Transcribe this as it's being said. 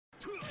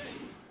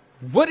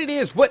What it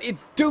is, what it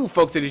do,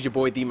 folks. It is your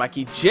boy, the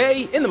Mikey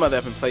J, in the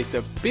mother effing place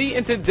to be.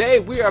 And today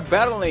we are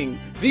battling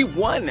the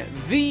one,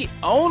 the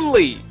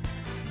only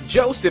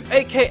Joseph,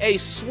 aka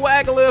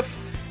Swagilyph.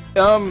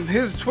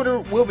 His Twitter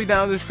will be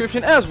down in the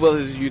description, as well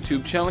as his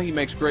YouTube channel. He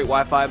makes great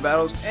Wi-Fi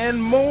battles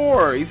and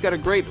more. He's got a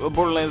great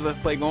Borderlands Let's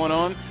Play going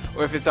on,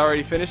 or if it's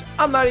already finished,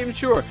 I'm not even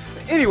sure.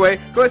 Anyway,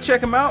 go ahead,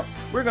 check him out.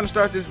 We're gonna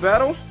start this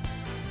battle.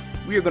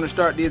 We are gonna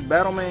start this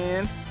battle,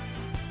 man.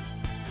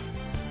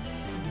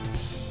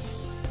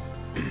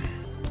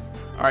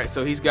 Alright,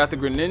 so he's got the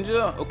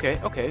Greninja. Okay,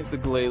 the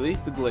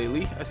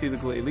Glalie. I see the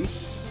Glalie.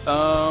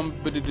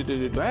 But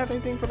do I have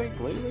anything for that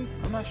Glalie?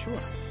 I'm not sure.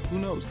 Who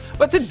knows?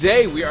 But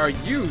today we are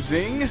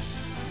using...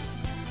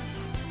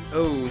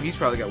 Oh, he's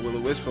probably got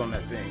Will-O-Wisp on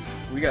that thing.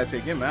 We gotta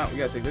take him out. We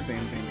gotta take that thing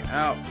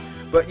out.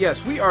 But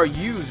yes, we are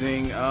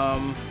using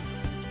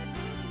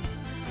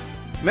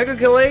Mega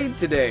Gallade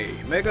today.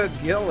 Mega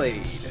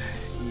Gallade.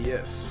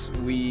 Yes,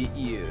 we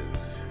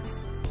is.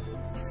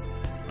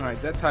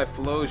 Alright, that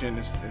Typhlosion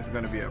is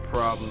going to be a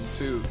problem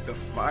too. The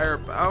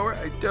firepower,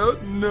 I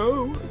don't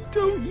know.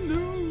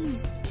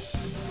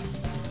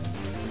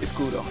 It's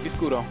cool though.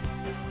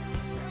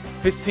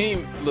 His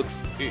team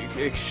looks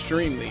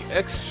extremely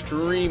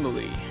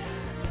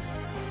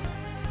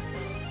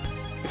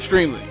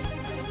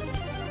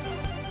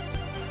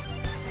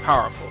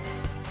powerful.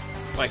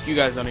 Like, you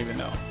guys don't even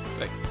know.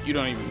 Like, you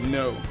don't even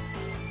know.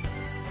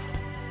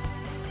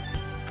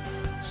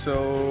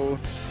 So...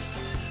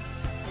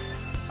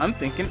 I'm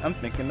thinking.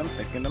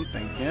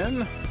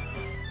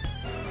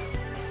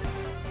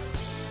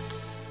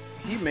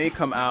 He may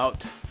come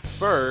out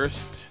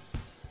first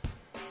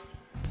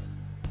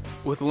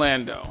with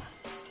Lando.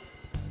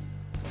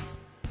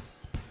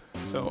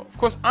 So, of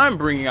course, I'm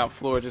bringing out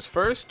Florges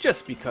first,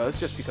 just because.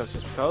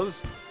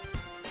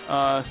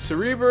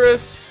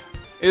 Cerberus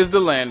is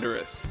the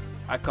Landorus.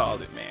 I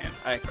called it, man.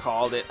 I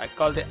called it.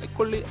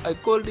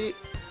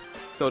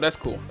 So that's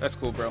cool,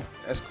 bro.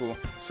 That's cool.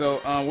 So,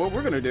 what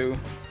we're gonna do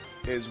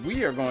is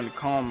we are going to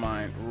Calm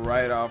Mind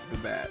right off the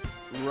bat.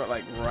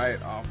 Like,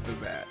 right off the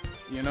bat,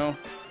 you know?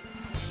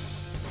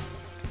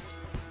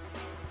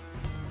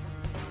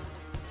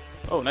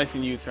 Oh, nice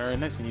and U-turn,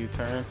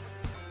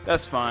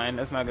 That's fine,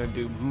 that's not gonna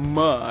do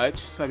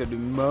much.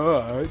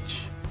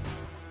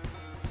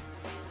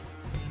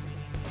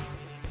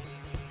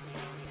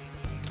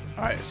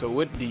 Alright, so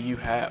what do you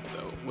have,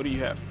 though? What do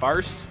you have?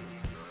 Farce?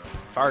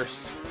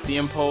 The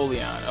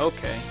Empoleon,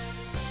 okay.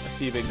 Let's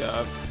see, big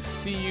dog.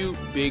 See you,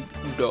 big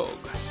dog.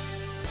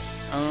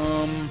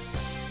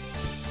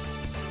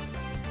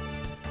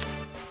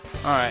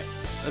 Alright,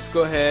 let's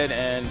go ahead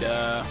and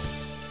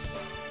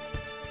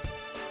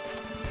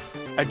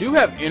I do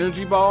have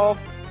Energy Ball.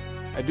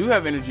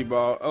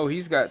 Oh,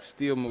 he's got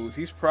steel moves.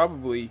 He's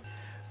probably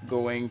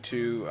going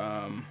to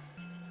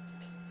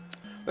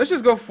let's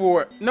just go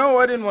for it. No,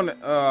 I didn't want to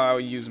I'll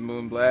use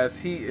Moonblast.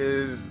 He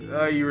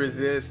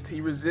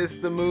resists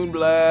the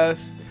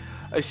Moonblast.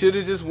 I should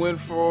have just went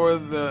for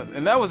the...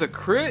 And that was a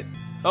crit?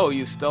 Oh,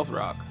 use Stealth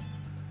Rock.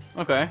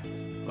 Okay.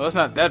 Well, that's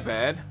not that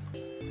bad.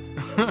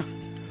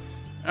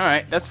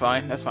 Alright, that's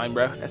fine,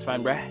 bruh.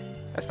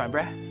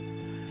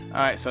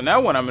 Alright, so now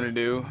what I'm going to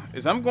do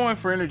is I'm going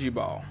for Energy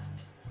Ball.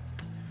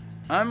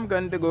 I'm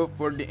going to go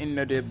for the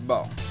Energy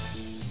Ball.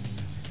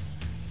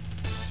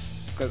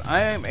 Because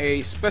I am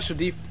a special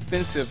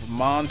defensive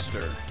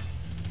monster.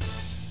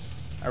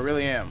 I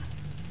really am.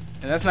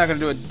 And that's not going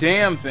to do a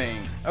damn thing.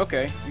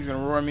 Okay, he's going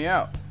to roar me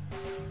out.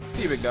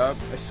 See you, big dog.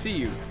 I see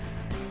you.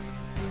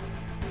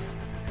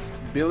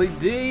 Billy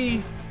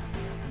D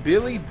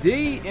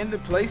in the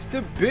place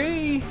to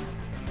be.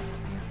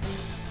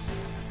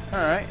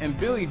 Alright, and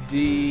Billy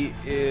D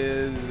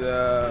is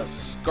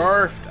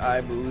scarfed,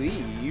 I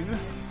believe.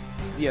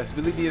 Yes,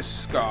 Billy D is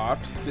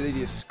scarfed.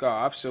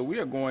 So we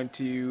are going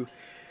to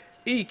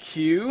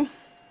EQ.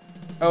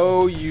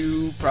 Oh,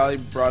 you probably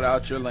brought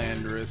out your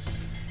Landorus.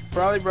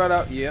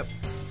 Yep.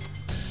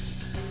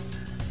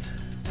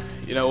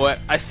 You know what?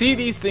 I see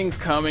these things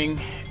coming,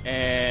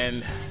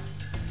 and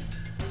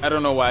I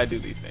don't know why I do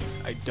these things.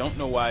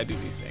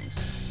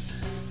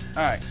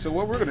 Alright, so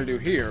what we're gonna do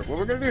here,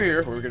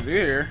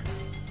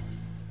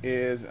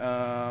 is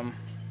oh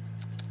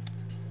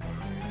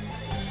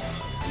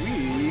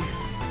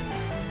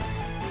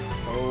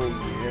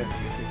yes.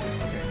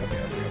 Okay.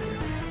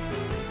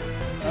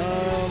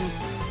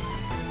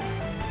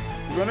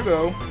 We're gonna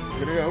go.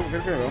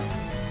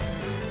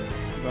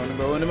 I'm gonna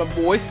go into my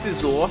boy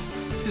Scizor.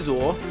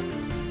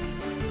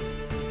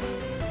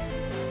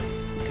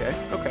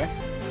 Okay.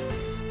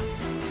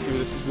 See where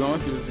this is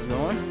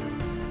going.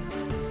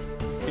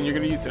 And you're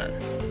gonna U-turn.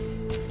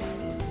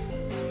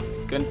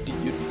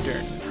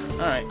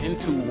 Alright,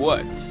 into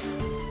what?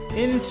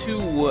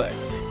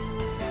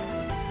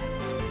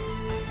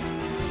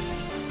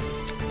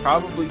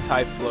 Probably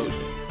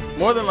Typhlosion.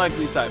 More than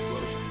likely Typhlosion.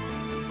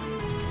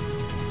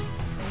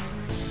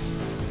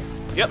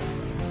 Yep.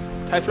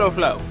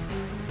 Typhlo.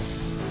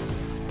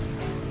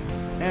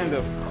 And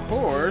of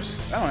course,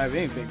 I don't have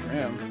anything for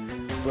him.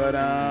 But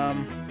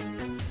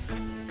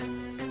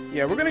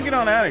yeah, we're gonna get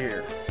on out of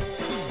here.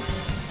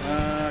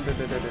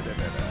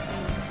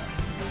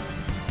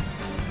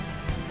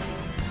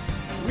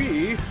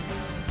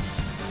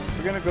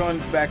 We're gonna go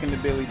back into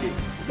Billy D.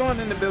 We're going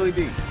into Billy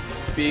D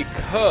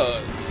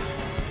because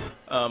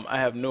I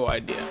have no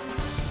idea.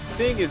 The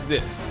thing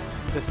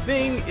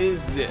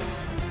is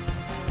this.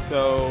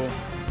 So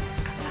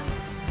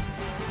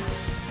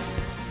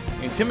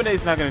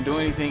Intimidate's not gonna do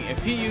anything.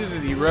 If he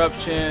uses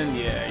Eruption,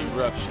 yeah,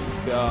 Eruption.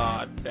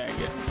 God dang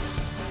it.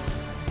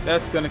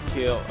 That's gonna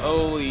kill.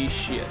 Holy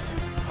shit.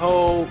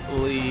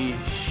 Holy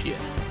shit.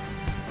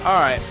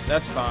 Alright,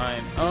 that's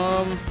fine.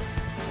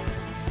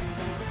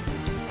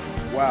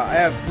 Wow, I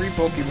have 3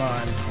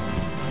 Pokemon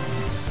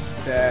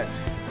that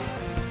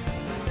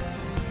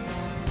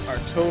are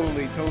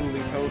totally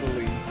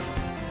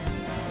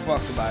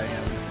fucked by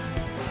him.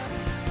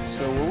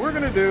 So what we're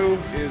gonna do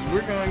is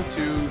we're going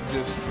to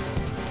just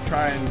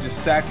try and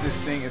just sack this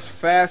thing as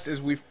fast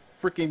as we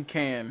freaking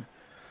can.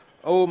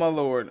 Oh my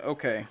lord.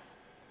 Okay.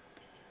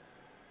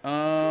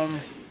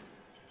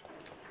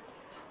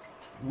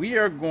 We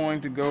are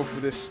going to go for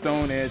this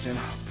Stone Edge and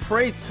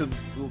pray to.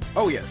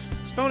 Oh yes,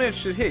 Stone Edge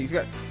should hit. He's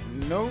got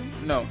no.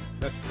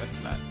 That's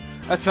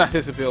not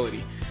his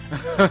ability.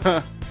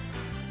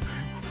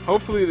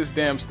 Hopefully this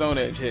damn Stone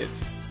Edge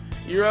hits.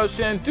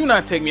 Eruption, do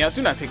not take me out.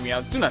 Do not take me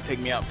out. Do not take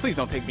me out. Please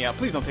don't take me out.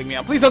 Please don't take me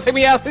out. Please don't take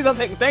me out. Please don't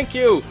take. Thank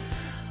you.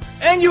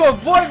 And you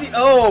avoid the.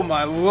 Oh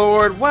my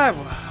lord. Why?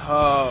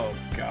 Oh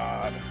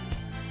god.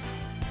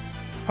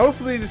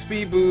 Hopefully the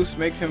speed boost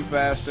makes him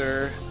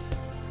faster.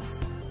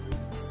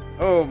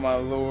 Oh my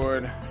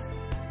lord.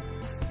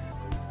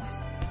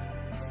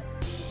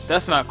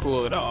 That's not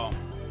cool at all.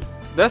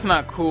 That's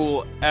not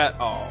cool at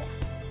all.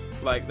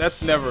 Like,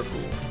 that's never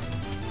cool.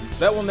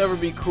 That will never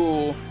be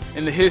cool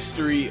in the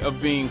history of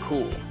being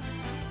cool.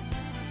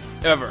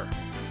 Ever.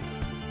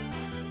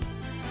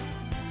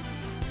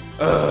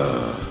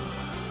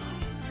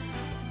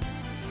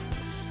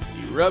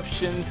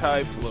 Eruption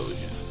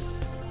Typhlosion.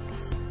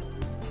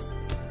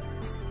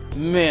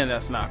 Man,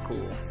 that's not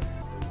cool.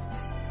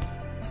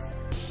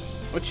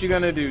 What you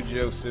gonna do,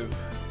 Joseph?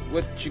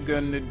 What you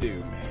gonna do,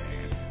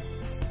 man?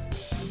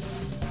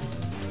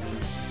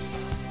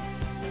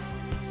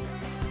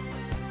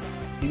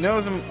 He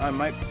knows I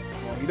might.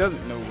 Well, he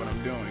doesn't know what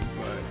I'm doing,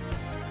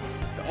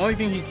 but the only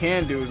thing he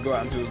can do is go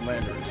out into his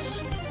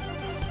Landorus.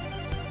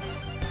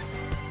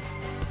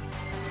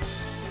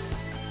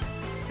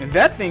 And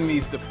that thing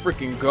needs to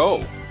freaking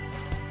go.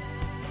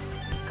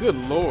 Good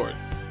lord.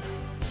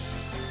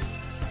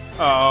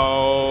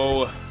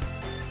 Oh.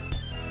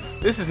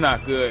 This is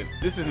not good.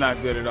 This is not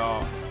good at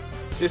all.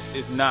 This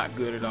is not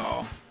good at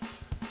all.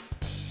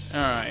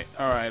 Alright.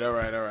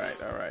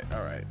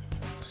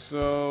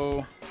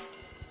 So.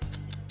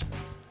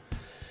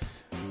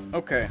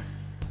 Okay.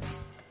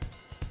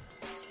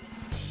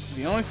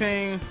 The only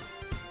thing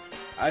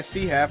I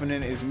see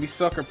happening is me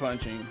sucker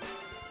punching.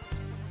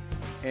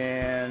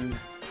 And.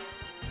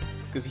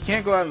 Because he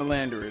can't go out in the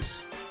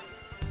Landorus.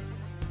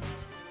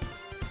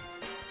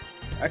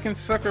 I can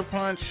sucker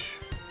punch.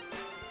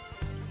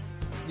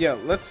 Yeah,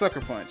 let's sucker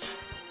punch.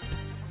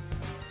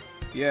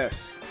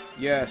 Yes.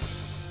 And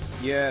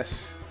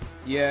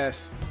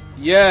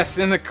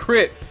the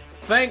crit.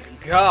 Thank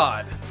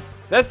God.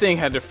 That thing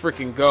had to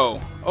freaking go.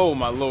 Oh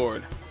my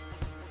lord.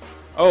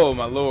 Oh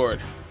my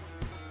lord.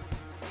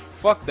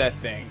 Fuck that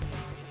thing.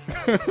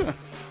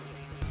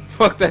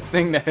 Fuck that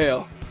thing to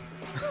hell.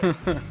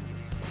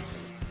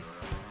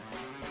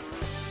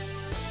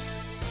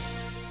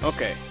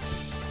 Okay.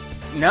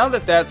 Now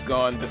that that's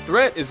gone, the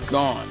threat is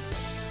gone.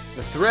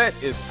 The threat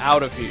is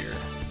out of here.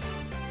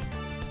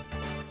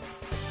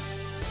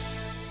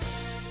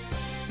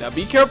 Now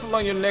be careful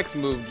on your next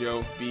move,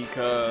 Joe,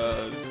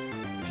 because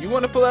if you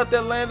want to pull out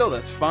that Lando,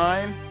 that's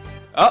fine.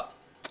 Up.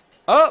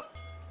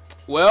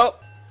 Well,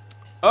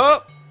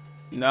 up.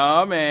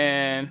 Nah,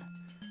 man.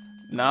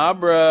 Nah,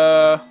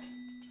 bruh.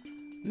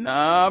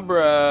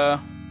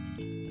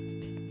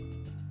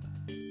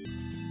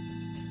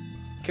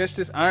 Catch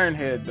this Iron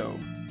Head, though.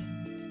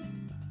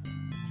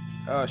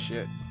 Oh,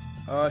 shit.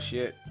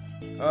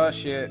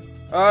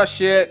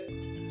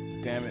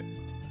 Damn it.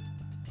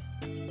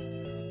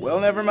 Well,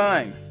 never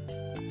mind.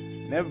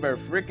 Never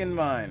freaking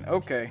mind.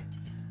 Okay.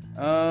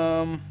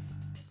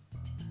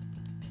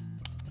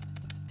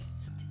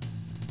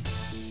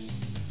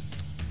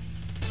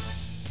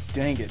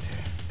 Dang it.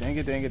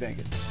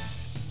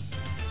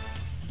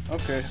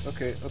 Okay.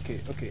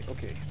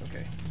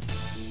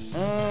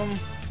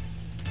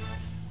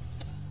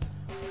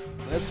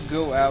 Let's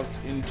go out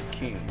into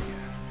King.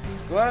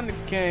 Let's go out into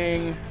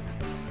King.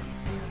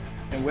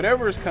 And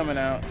whatever is coming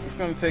out, it's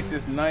going to take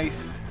this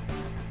nice.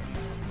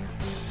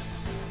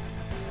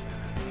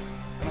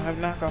 I don't have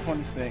knockoff on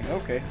this thing.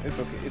 Okay, it's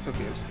okay.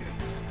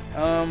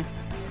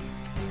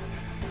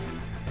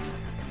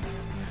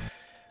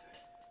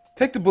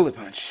 Take the bullet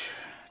punch.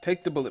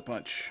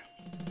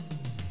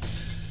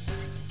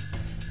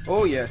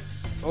 Oh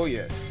yes.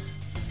 And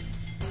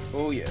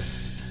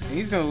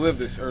he's gonna live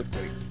this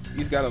earthquake.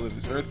 He's gotta live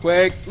this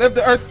earthquake. Live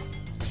the earth.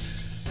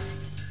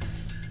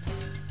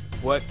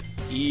 What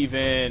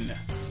even?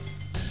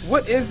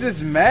 What is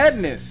this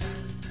madness?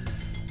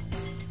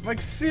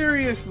 Like,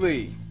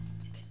 seriously.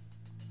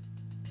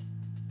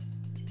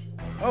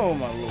 Oh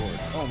my lord.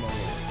 Oh my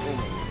lord. Oh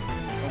my lord.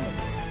 Oh my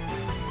lord.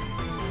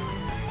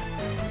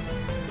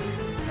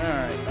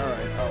 Alright,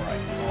 alright,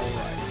 alright,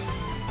 alright.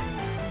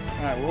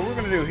 Alright, what we're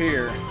gonna do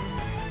here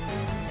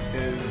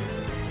is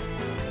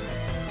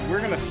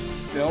we're gonna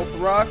stealth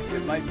rock.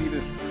 It might be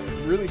this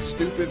really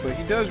stupid, but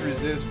he does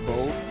resist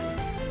both.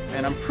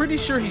 And I'm pretty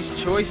sure he's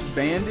choice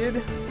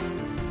banded.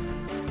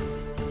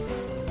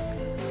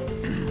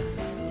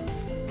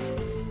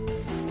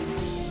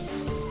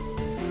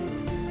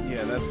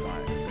 Yeah, that's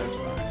fine. That's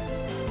fine.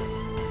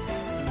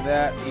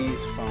 That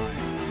is fine.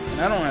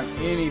 And I don't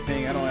have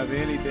anything. I don't have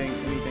anything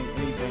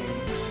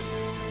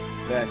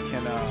that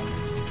can.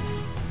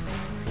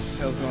 What the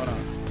hell's going on?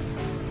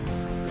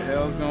 What the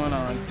hell's going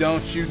on?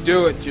 Don't you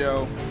do it,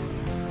 Joe.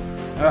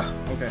 Ugh.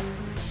 Okay. I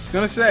was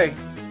gonna say.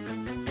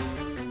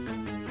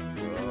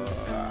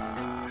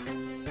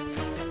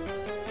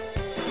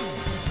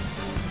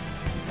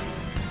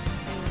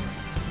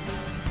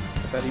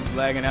 That he was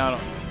lagging out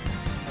on.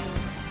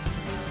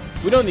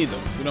 We don't need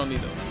those. We don't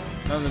need those.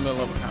 Not in the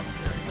middle of a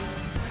commentary.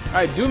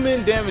 Alright, do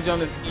min damage on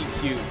this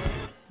EQ.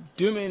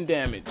 Do min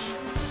damage.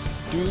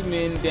 Do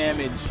min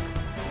damage.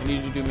 I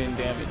need you to do min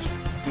damage.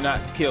 Do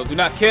not kill. Do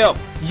not kill!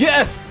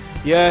 Yes!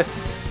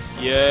 Yes!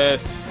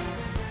 Yes!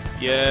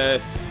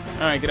 Yes!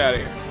 Alright, get out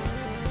of here.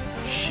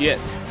 Shit.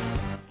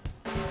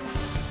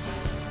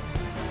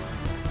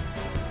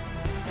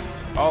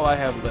 All I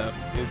have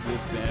left is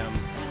this damn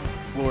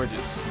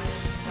Florges.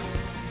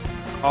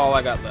 All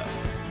I got left.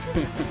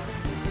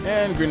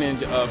 And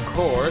Greninja, of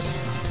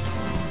course.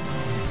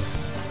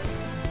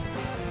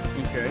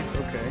 Okay,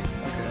 okay,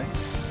 okay,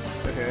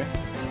 okay,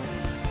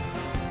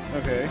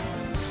 okay.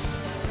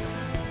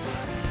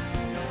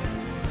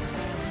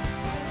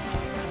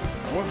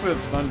 I went for the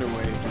Thunder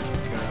Wave just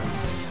because.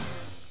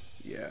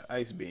 Yeah,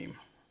 Ice Beam.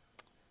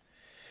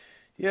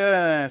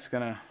 Yeah, it's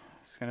gonna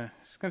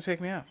take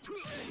me out.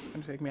 It's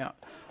gonna take me out.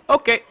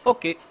 Okay,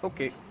 okay,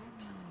 okay.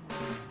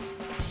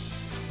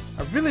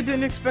 I really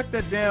didn't expect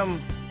that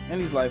damn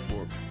Andy's Life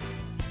Orb.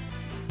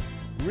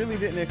 Really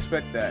didn't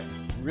expect that.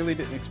 Really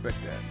didn't expect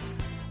that.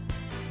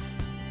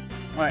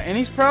 Alright, and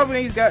he's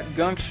got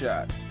Gunk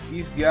Shot.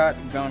 He's got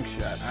Gunk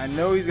Shot. I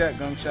know he's got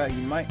Gunk Shot.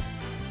 He might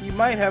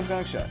have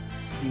Gunk Shot.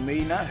 He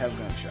may not have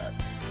Gunk Shot.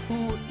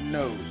 Who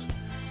knows?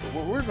 But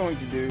what we're going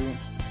to do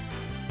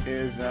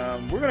is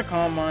we're gonna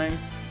Calm Mind.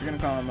 We're gonna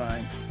Calm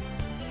Mind.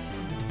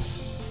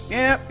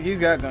 Yep, he's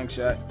got Gunk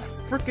Shot.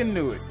 I freaking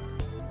knew it.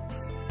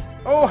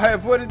 Oh, I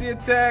avoided the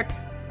attack.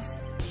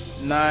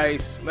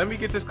 Nice. Let me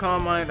get this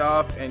Calm Mind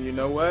off, and you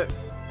know what?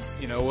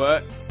 You know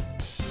what?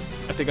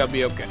 I think I'll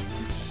be okay.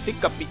 I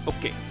think I'll be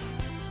okay.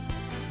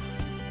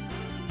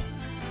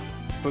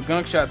 But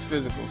Gunk Shot's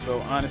physical, so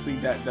honestly,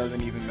 that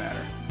doesn't even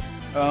matter.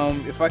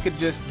 If I could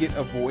just get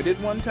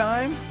avoided one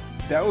time,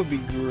 that would be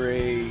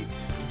great.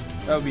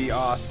 That would be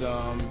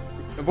awesome.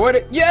 Avoid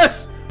it.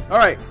 Yes!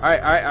 Alright, alright,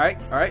 alright,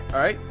 alright, alright,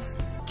 alright.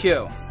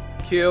 Kill.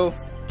 Kill.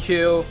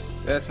 Kill.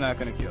 That's not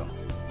gonna kill.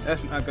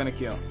 That's not gonna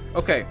kill.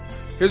 Okay,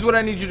 here's what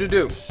I need you to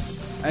do.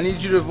 I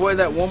need you to avoid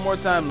that one more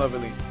time,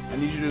 Lovely. I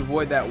need you to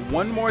avoid that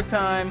one more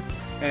time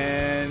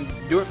and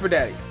do it for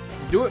Daddy.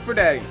 Do it for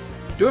Daddy.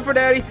 Do it for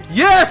Daddy.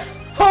 Yes!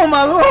 Oh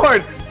my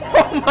lord!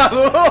 Oh my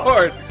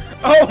lord!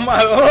 Oh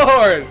my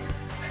lord!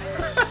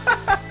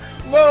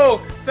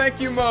 Mo!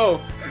 Thank you, Mo!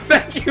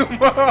 Thank you,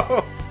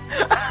 Mo!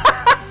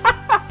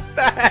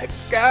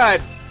 Thanks, God!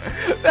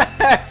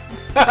 Thanks,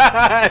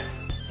 God!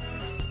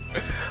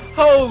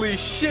 Holy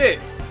shit!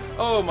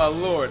 Oh my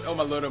lord! Oh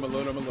my lord! Oh my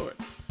lord! Oh my lord!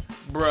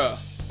 Bruh.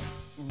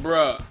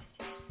 Bruh.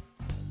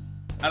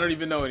 I don't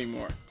even know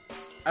anymore.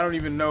 I don't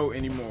even know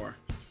anymore.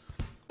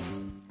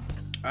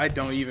 I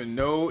don't even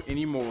know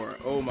anymore.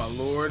 Oh my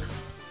lord.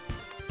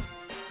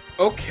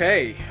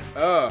 Okay.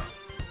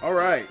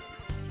 Alright.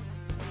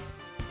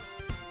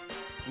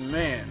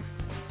 Man.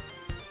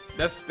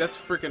 That's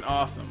freaking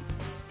awesome.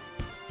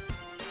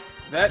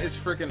 That is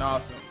freaking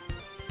awesome.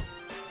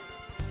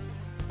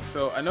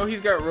 So I know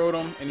he's got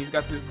Rotom and he's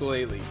got this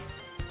Glalie.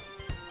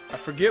 I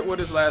forget what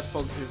his last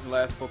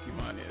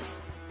Pokemon is.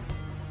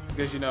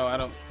 Because you know I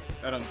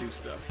don't do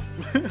stuff.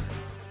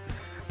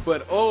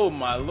 But oh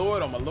my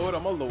lord, oh my lord, oh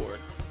my lord.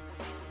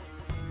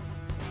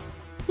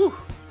 Whew.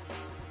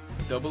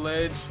 Double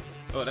Edge.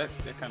 Oh, that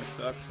kind of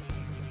sucks.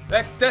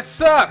 That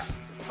sucks.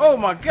 Oh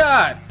my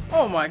god.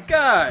 Oh my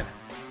god.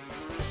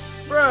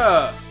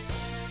 Bruh.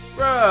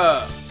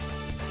 Bruh.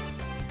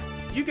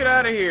 You get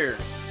out of here.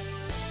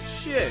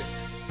 Shit.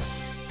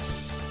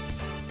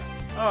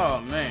 Oh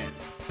man.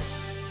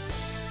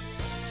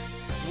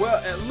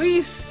 Well, at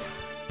least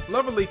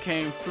Lovely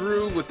came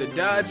through with the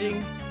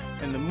dodging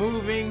and the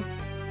moving.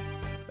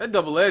 That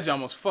Double Edge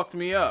almost fucked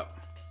me up.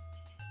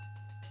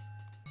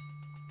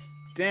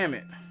 Damn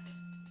it.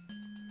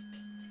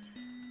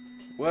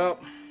 Well,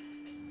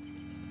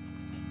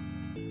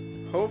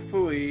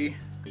 hopefully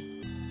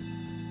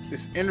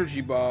this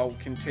energy ball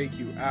can take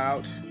you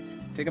out.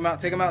 Take him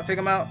out, take him out, take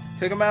him out,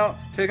 take him out,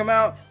 take him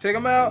out, take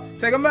him out,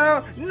 take him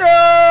out.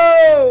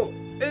 No!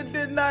 It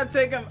did not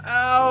take him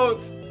out.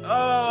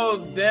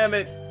 Oh, damn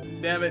it.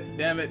 Damn it,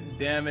 damn it,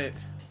 damn it.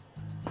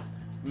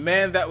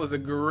 Man, that was a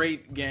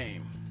great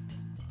game.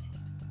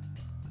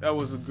 That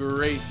was a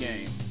great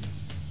game.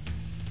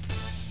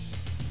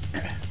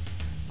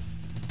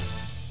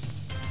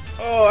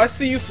 Oh, I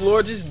see you,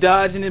 Floor, just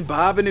dodging and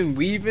bobbing and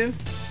weaving.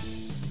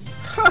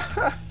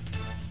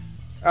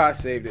 I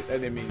saved it. I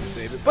didn't mean to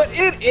save it. But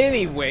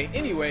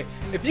anyway,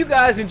 if you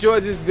guys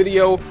enjoyed this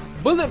video,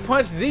 bullet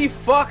punch the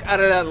fuck out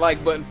of that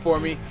like button for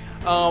me.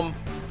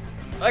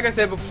 Like I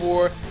said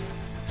before,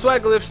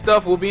 Swagilyph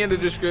stuff will be in the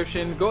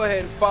description. Go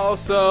ahead and follow,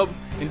 sub,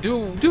 and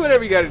do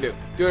whatever you gotta do.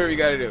 Do whatever you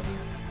gotta do.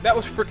 That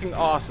was freaking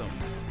awesome.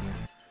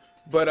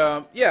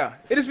 But yeah,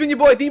 it has been your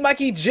boy D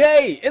Mikey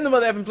J in the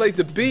mother effing place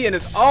to be, and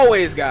as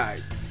always,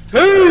 guys,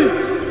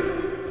 peace!